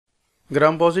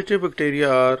Gram-positive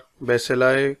bacteria are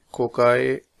bacilli,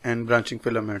 cocci, and branching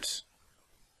filaments.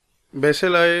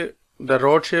 Bacilli, the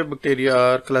rod-shaped bacteria,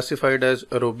 are classified as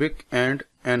aerobic and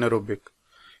anaerobic.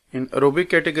 In aerobic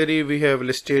category, we have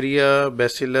Listeria,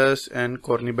 Bacillus, and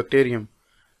Corynebacterium,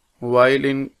 while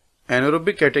in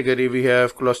anaerobic category, we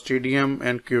have Clostridium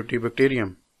and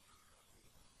Cutibacterium.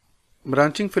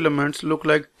 Branching filaments look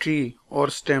like tree or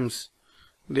stems.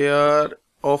 They are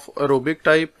of aerobic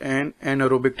type and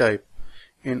anaerobic type.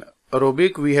 In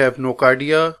aerobic, we have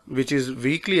nocardia, which is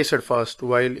weakly acid-fast,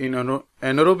 while in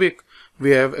anaerobic,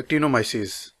 we have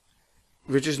actinomyces,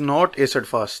 which is not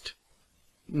acid-fast.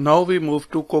 Now we move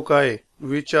to cocci,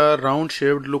 which are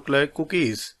round-shaped, look like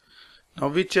cookies. Now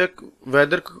we check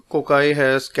whether cocci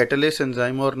has catalase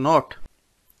enzyme or not.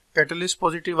 Catalase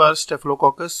positive are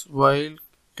Staphylococcus, while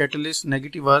catalase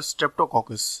negative are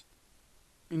Streptococcus.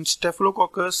 In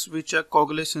Staphylococcus, we check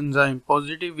coagulase enzyme.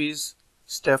 Positive is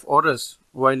Staph aureus,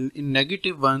 while in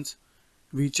negative ones,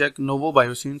 we check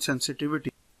novobiosine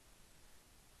sensitivity.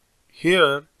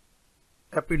 Here,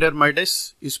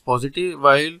 epidermidis is positive,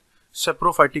 while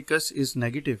saprophyticus is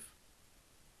negative.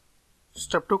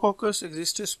 Streptococcus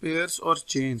exists as pairs or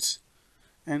chains,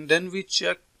 and then we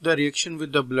check the reaction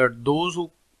with the blood. Those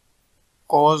who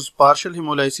cause partial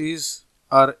hemolysis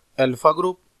are alpha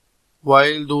group,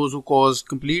 while those who cause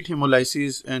complete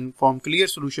hemolysis and form clear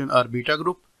solution are beta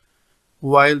group,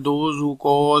 while those who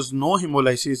cause no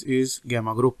hemolysis is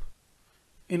gamma group.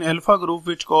 In alpha group,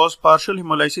 which cause partial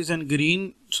hemolysis and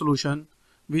green solution,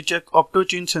 we check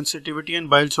optochin sensitivity and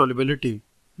bile solubility.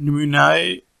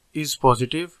 Pneumoniae is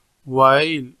positive,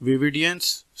 while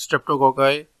vividians,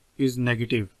 streptococci is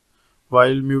negative,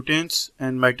 while mutants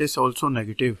and mites also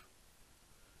negative.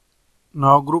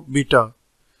 Now group beta.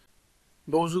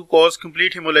 Those who cause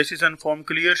complete hemolysis and form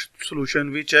clear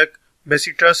solution, we check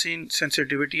bacitracin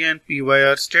sensitivity and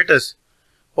PYR status.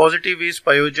 Positive is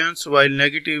pyogens, while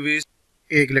negative is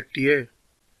Agalactiae.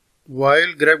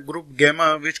 While group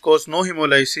gamma, which cause no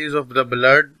hemolysis of the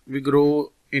blood, we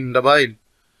grow in the bile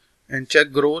and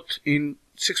check growth in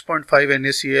 6.5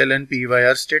 NaCl and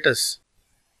PYR status.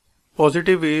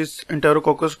 Positive is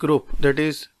Enterococcus group, that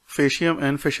is Fascium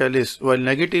and Fascialis, while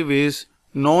negative is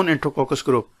non-Enterococcus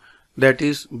group, that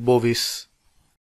is Bovis.